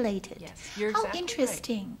manipulate it. Yes, you're exactly how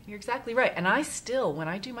interesting. Right. You're exactly right. And I still, when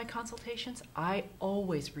I do my consultations, I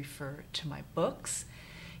always refer to my books.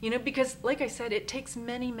 Because, like I said, it takes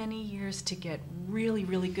many, many years to get really,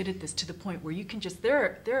 really good at this to the point where you can just...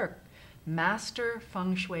 There are master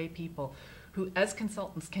Feng Shui people who, as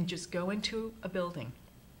consultants, can just go into a building,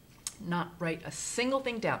 not write a single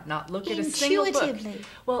thing down, not look at a single book.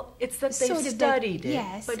 Well, it's that they've studied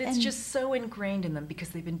it, but it's just so ingrained in them because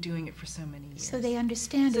they've been doing it for so many years. So they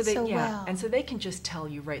understand it so well. And so they can just tell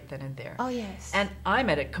you right then and there. Oh, yes. And I'm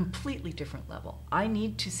at a completely different level. I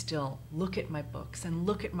need to still look at my books and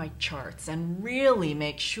look at my charts and really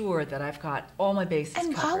make sure that I've got all my bases covered.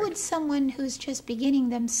 And how would someone who's just beginning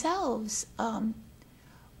themselves...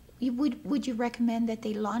 Would you recommend that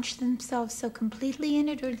they launch themselves so completely in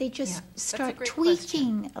it, or they just start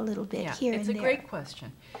tweaking a little bit here and there? It's a great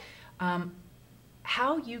question.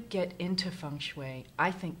 How you get into Feng Shui,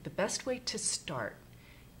 I think the best way to start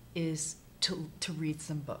is to read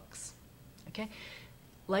some books. Okay?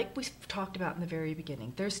 Like we talked about in the very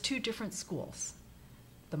beginning, there's 2 different schools.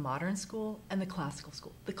 the modern school and the classical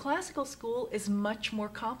school. The classical school is much more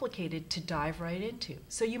complicated to dive right into.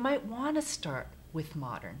 So you might want to start with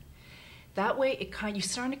modern. That way you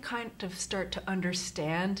start to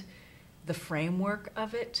understand the framework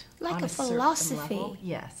of it. Like on a philosophy. level.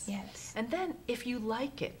 Yes. Yes. And then if you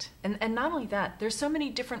like it, and not only that, there's so many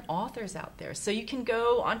different authors out there. So you can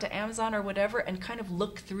go onto Amazon or whatever and kind of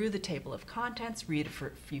look through the table of contents, read it for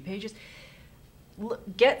a few pages,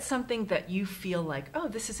 get something that you feel like, oh,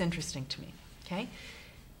 this is interesting to me, okay?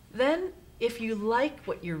 Then if you like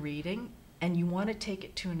what you're reading and you want to take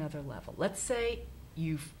it to another level, let's say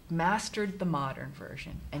you've mastered the modern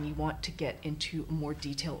version and you want to get into a more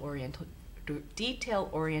detail-oriented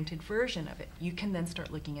version of it, you can then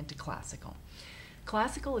start looking into classical.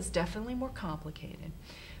 Classical is definitely more complicated.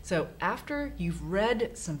 So after you've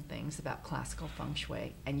read some things about classical feng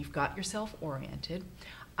shui and you've got yourself oriented,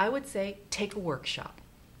 I would say take a workshop.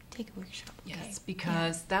 Take a workshop. Okay. Yes,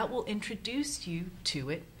 because that will introduce you to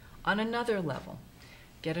it on another level.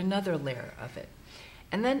 Get another layer of it.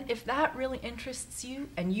 And then if that really interests you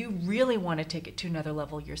and you really want to take it to another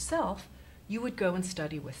level yourself, you would go and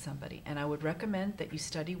study with somebody. And I would recommend that you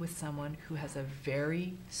study with someone who has a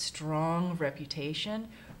very strong reputation,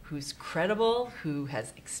 who's credible, who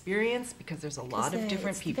has experience, because there's a lot of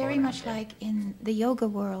different people. Very much there. like in the yoga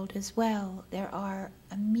world as well. There are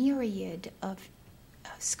a myriad of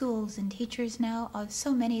schools and teachers now,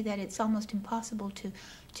 so many that it's almost impossible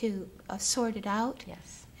to sort it out.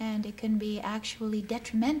 Yes. And it can be actually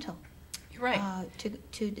detrimental. You're right.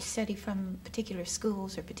 To study from particular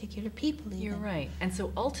schools or particular people even. You're right. And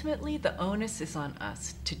so ultimately the onus is on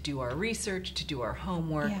us to do our research, to do our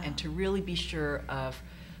homework, and to really be sure of,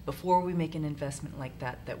 before we make an investment like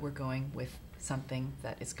that, that we're going with something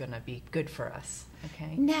that is going to be good for us.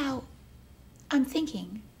 Okay? Now, I'm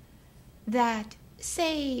thinking that,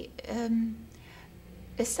 say,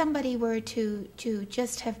 if somebody were to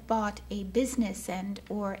just have bought a business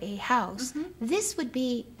or a house, this would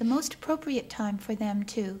be the most appropriate time for them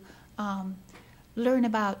to learn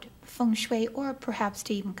about feng shui, or perhaps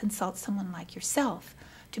to even consult someone like yourself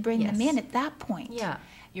to bring them in at that point. Yeah,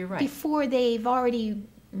 you're right. Before they've already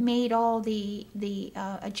made all the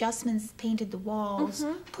adjustments, painted the walls,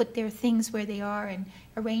 put their things where they are, and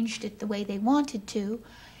arranged it the way they wanted to,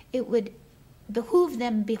 it would behoove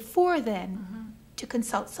them before then to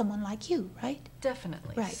consult someone like you, right?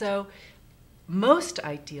 Definitely. Right. So most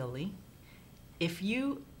ideally, if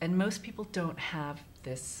you, and most people don't have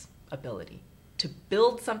this ability to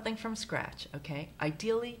build something from scratch, okay?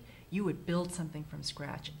 Ideally, you would build something from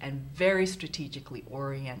scratch and very strategically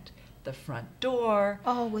orient the front door.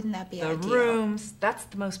 Oh, wouldn't that be the ideal? rooms. That's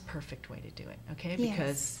the most perfect way to do it, okay? Yes.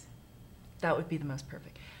 Because that would be the most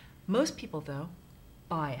perfect. Most people, though,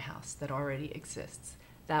 buy a house that already exists.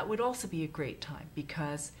 That would also be a great time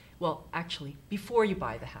because, well, actually, before you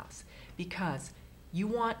buy the house, because you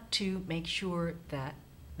want to make sure that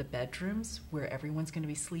the bedrooms where everyone's going to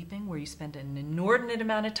be sleeping, where you spend an inordinate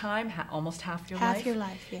amount of time, almost half your life. Half your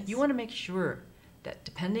life, yes. You want to make sure that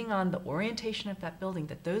depending on the orientation of that building,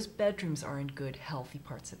 that those bedrooms are in good, healthy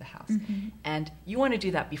parts of the house. And you want to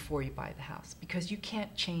do that before you buy the house because you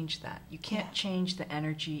can't change that. You can't change the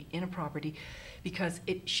energy in a property because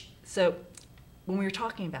so when we were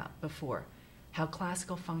talking about before how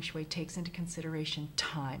classical feng shui takes into consideration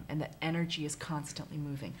time and that energy is constantly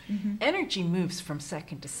moving. Energy moves from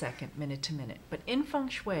second to second, minute to minute. But in feng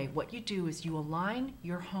shui, what you do is you align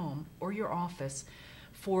your home or your office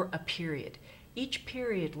for a period. Each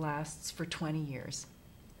period lasts for 20 years.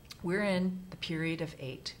 We're in the period of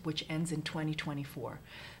 8, which ends in 2024.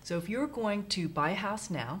 So if you're going to buy a house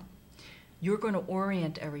now, you're going to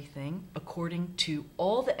orient everything according to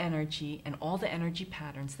all the energy and all the energy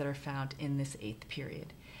patterns that are found in this 8th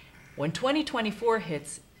period. When 2024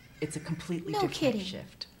 hits, it's a completely different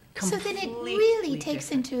shift. So then it really takes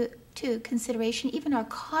into consideration even our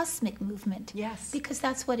cosmic movement. Yes. Because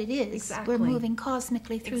that's what it is. Exactly. We're moving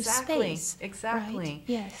cosmically through space. Exactly. Right?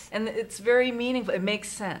 Yes. And it's very meaningful. It makes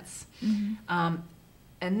sense. And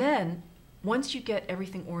then once you get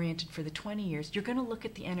everything oriented for the 20 years, you're going to look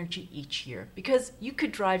at the energy each year because you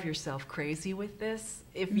could drive yourself crazy with this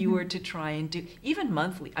if you were to try and do, even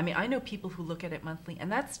monthly. I mean, I know people who look at it monthly,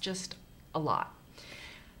 and that's just a lot.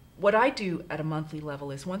 What I do at a monthly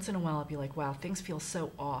level is once in a while I'll be like, wow, things feel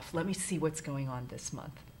so off. Let me see what's going on this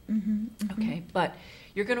month. Okay, but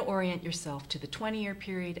you're going to orient yourself to the 20-year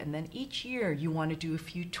period, and then each year you want to do a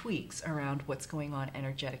few tweaks around what's going on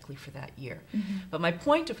energetically for that year. But my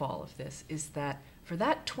point of all of this is that for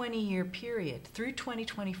that 20-year period through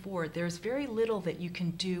 2024, there's very little that you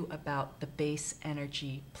can do about the base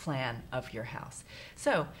energy plan of your house.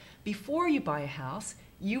 So before you buy a house,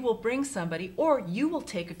 you will bring somebody, or you will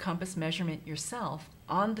take a compass measurement yourself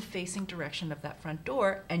on the facing direction of that front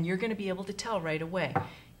door, and you're going to be able to tell right away.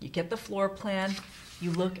 You get the floor plan,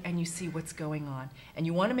 you look and you see what's going on. And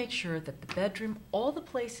you want to make sure that the bedroom, all the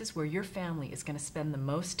places where your family is going to spend the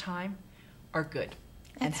most time, are good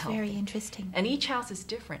and healthy. That's very interesting. And each house is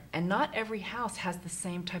different, and not every house has the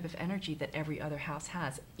same type of energy that every other house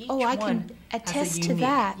has. Each I one can attest has a to unique,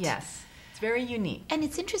 that. Yes, it's very unique. And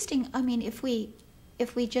it's interesting, I mean, if we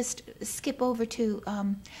just skip over to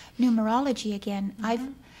numerology again,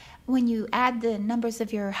 when you add the numbers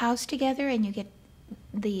of your house together and you get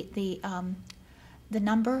the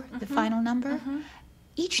number, the final number,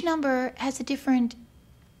 each number has a different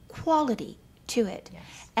quality to it. Yes.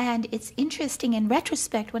 And it's interesting in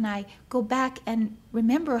retrospect when I go back and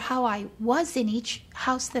remember how I was in each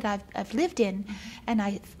house that I've lived in, and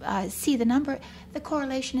I see the number, the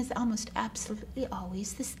correlation is almost absolutely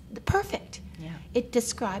always the perfect. Yeah. It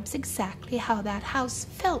describes exactly how that house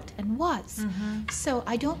felt and was. So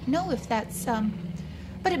I don't know if that's,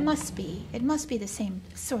 but it must be the same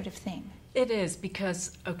sort of thing. It is,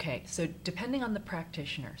 because, okay, so depending on the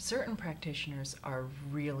practitioner, certain practitioners are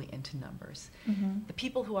really into numbers. The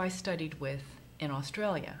people who I studied with in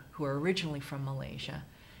Australia, who are originally from Malaysia,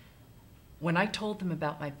 when I told them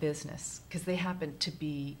about my business, because they happened to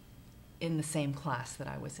be in the same class that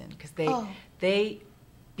I was in, because they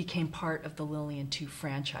became part of the Lillian Tu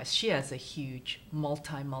franchise. She has a huge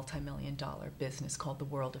multi-million-dollar business called the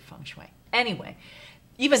World of Feng Shui. Anyway,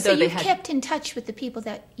 even so though they you've had kept in touch with the people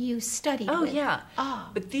that you studied with. Oh, yeah.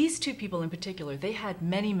 Ah. But these two people in particular, they had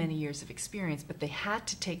many, many years of experience, but they had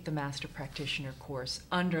to take the master practitioner course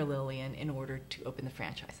under Lillian in order to open the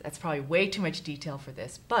franchise. That's probably way too much detail for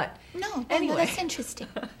this, but anyway. No, that's interesting.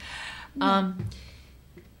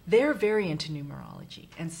 They're very into numerology.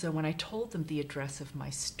 And so when I told them the address of my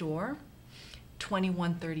store,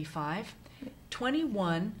 2135,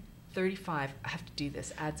 2135, I have to do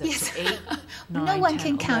this, adds up to 8, 9, no one 10,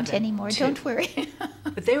 can count 11, anymore, 2. don't worry.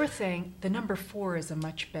 But they were saying the number 4 is a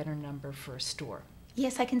much better number for a store.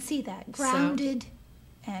 Yes, I can see that. Grounded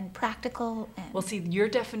and practical. And well, see, your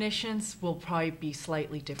definitions will probably be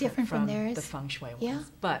slightly different from theirs. The Feng Shui ones. Yeah?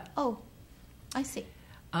 But, I see.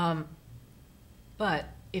 but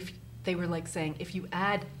if they were like saying, if you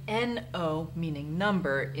add NO, meaning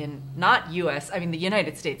number, in not US, I mean the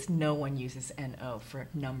United States, no one uses NO for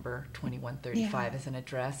number 2135 as an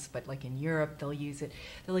address, but like in Europe, they'll use it.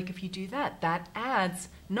 They're like, if you do that, that adds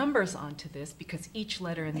numbers onto this because each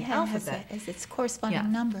letter in the alphabet has its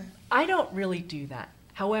corresponding number. I don't really do that.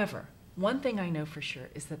 However, one thing I know for sure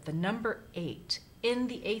is that the number 8 in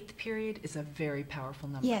the 8th period is a very powerful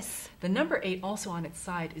number. Yes. The number 8 also on its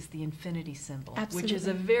side is the infinity symbol, Absolutely. which is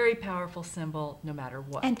a very powerful symbol no matter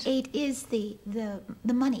what. And 8 is the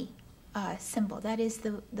money symbol. That is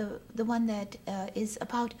the one that is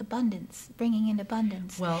about abundance, bringing in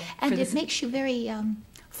abundance. Well, and it makes you very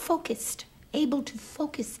focused, able to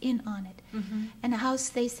focus in on it. And a house,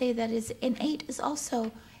 they say, that is in 8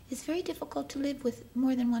 is very difficult to live with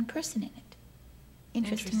more than one person in it.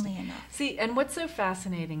 Interestingly enough. See, and what's so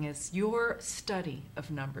fascinating is your study of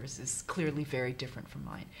numbers is clearly very different from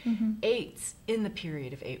mine. 8s in the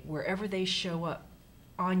period of 8, wherever they show up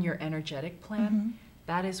on your energetic plan,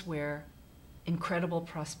 that is where incredible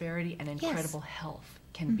prosperity and incredible health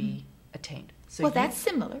can be attained. So that's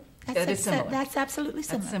similar. That is similar. That's absolutely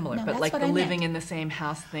similar. That's similar, No, but that's like what the I living meant. in the same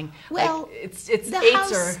house thing. Well, like it's the 8s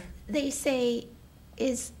house, are, they say,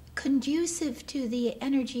 is conducive to the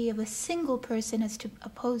energy of a single person as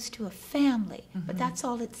opposed to a family. But that's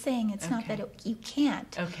all it's saying. It's not that you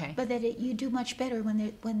can't, but that you do much better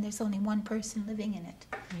when there's only one person living in it.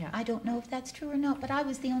 Yeah. I don't know if that's true or not, but I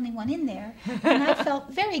was the only one in there, and I felt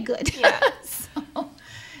very good. Yeah.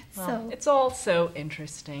 So it's all so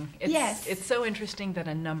interesting. Yes. It's so interesting that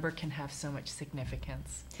a number can have so much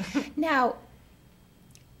significance. Now,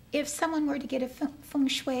 if someone were to get a feng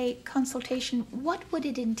shui consultation, what would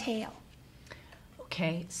it entail?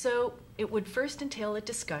 Okay, so it would first entail a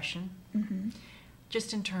discussion,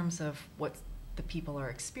 just in terms of what the people are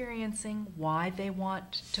experiencing, why they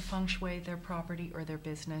want to feng shui their property or their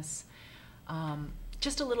business,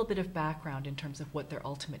 just a little bit of background in terms of what their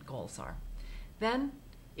ultimate goals are. Then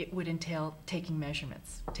it would entail taking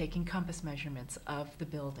measurements, taking compass measurements of the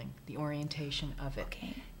building, the orientation of it,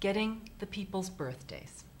 getting the people's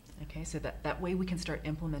birthdays. Okay, so that way we can start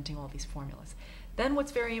implementing all these formulas. Then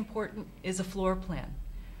what's very important is a floor plan,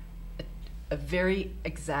 a very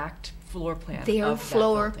exact floor plan. Their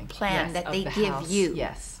floor building. plan Yes, that they the give house. you.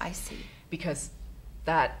 Yes. I see. Because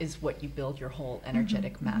that is what you build your whole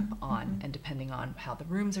energetic map on, and depending on how the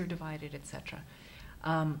rooms are divided, etc.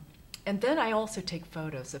 And then I also take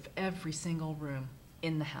photos of every single room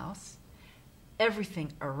in the house,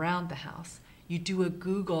 everything around the house. You do a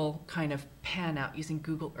Google kind of pan out using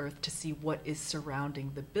Google Earth to see what is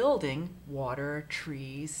surrounding the building, water,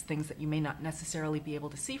 trees, things that you may not necessarily be able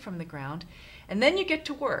to see from the ground. And then you get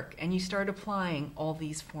to work and you start applying all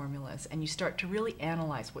these formulas and you start to really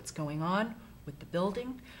analyze what's going on with the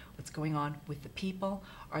building, what's going on with the people.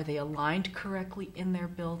 Are they aligned correctly in their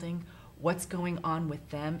building? What's going on with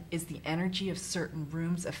them? Is the energy of certain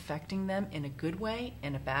rooms affecting them in a good way,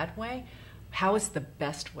 in a bad way? How is the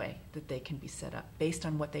best way that they can be set up based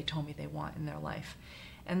on what they told me they want in their life?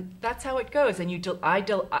 And that's how it goes. And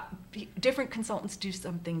different consultants do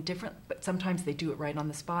something different, but sometimes they do it right on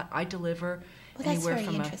the spot. I deliver anywhere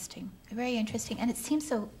from interesting. Very interesting. And it seems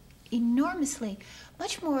so enormously,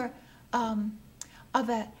 much more of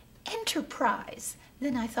an enterprise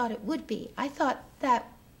than I thought it would be. I thought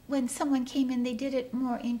that when someone came in, they did it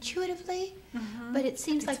more intuitively, but it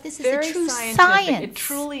seems like this is a true science. It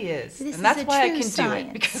truly is. This and that's is why I can science. Do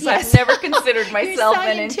it, because yes. I've never considered myself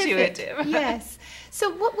an intuitive. Yes.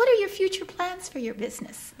 So what are your future plans for your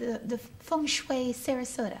business, the Feng Shui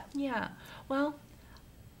Sarasota? Yeah. Well,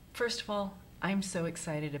 first of all, I'm so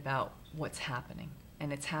excited about what's happening.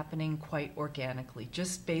 And it's happening quite organically,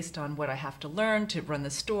 just based on what I have to learn to run the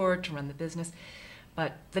store, to run the business.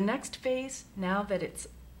 But the next phase, now that it's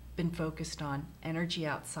been focused on energy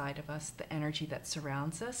outside of us, the energy that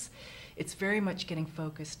surrounds us, it's very much getting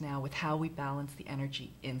focused now with how we balance the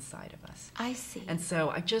energy inside of us. I see. And so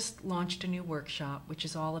I just launched a new workshop, which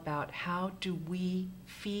is all about how do we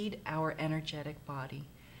feed our energetic body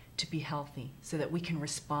to be healthy so that we can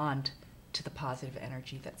respond to the positive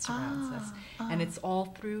energy that surrounds us. And it's all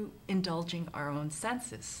through indulging our own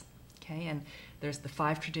senses. Okay, and there's the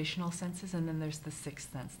 5 traditional senses, and then there's the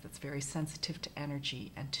 6th sense that's very sensitive to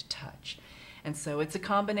energy and to touch. And so it's a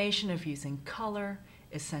combination of using color,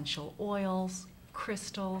 essential oils,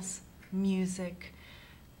 crystals, music,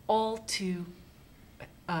 all to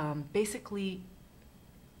basically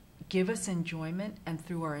give us enjoyment, and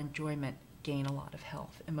through our enjoyment gain a lot of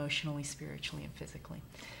health, emotionally, spiritually, and physically.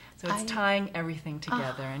 So it's tying everything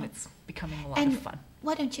together, and it's becoming a lot of fun.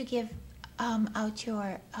 Why don't you give out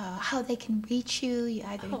your how they can reach you?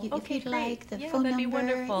 If you'd like, the phone that'd number. Be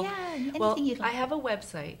wonderful. Yeah, anything well, you'd like. I have a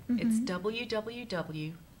website. It's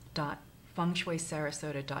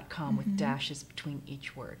www.fengshuisarasota.com with dashes between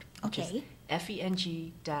each word. Which is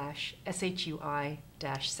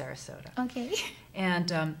FENG-SHUI-Sarasota. Okay.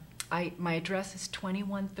 And my address is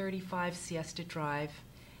 2135 Siesta Drive.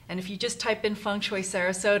 And if you just type in Feng Shui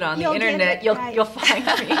Sarasota on the internet, you'll find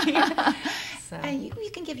me. So.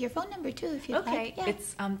 You can give your phone number too if you'd like. Okay,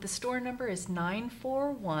 it's the store number is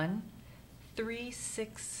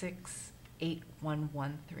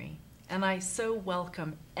 941-366-8113. And I so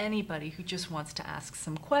welcome anybody who just wants to ask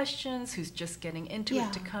some questions, who's just getting into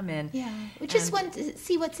it to come in. Yeah, we just want to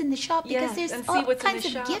see what's in the shop because there's all kinds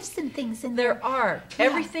of gifts and things in there. There are. Yeah.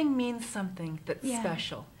 Everything means something that's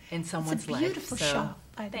special in someone's life. It's a beautiful shop,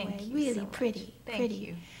 by the way. Really pretty. Thank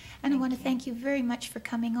you. And I want to thank you very much for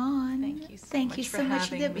coming on. Thank you so much. Thank you so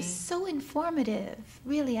much. That was so informative.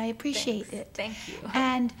 Really, I appreciate it. Thank you.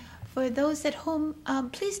 And for those at home,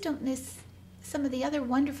 please don't miss some of the other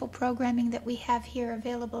wonderful programming that we have here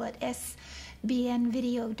available at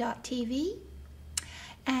sbnvideo.tv.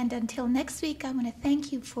 And until next week, I want to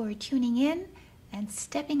thank you for tuning in and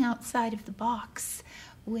stepping outside of the box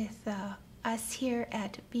with us here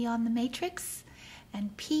at Beyond the Matrix.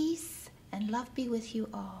 And peace and love be with you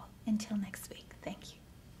all. Until next week. Thank you.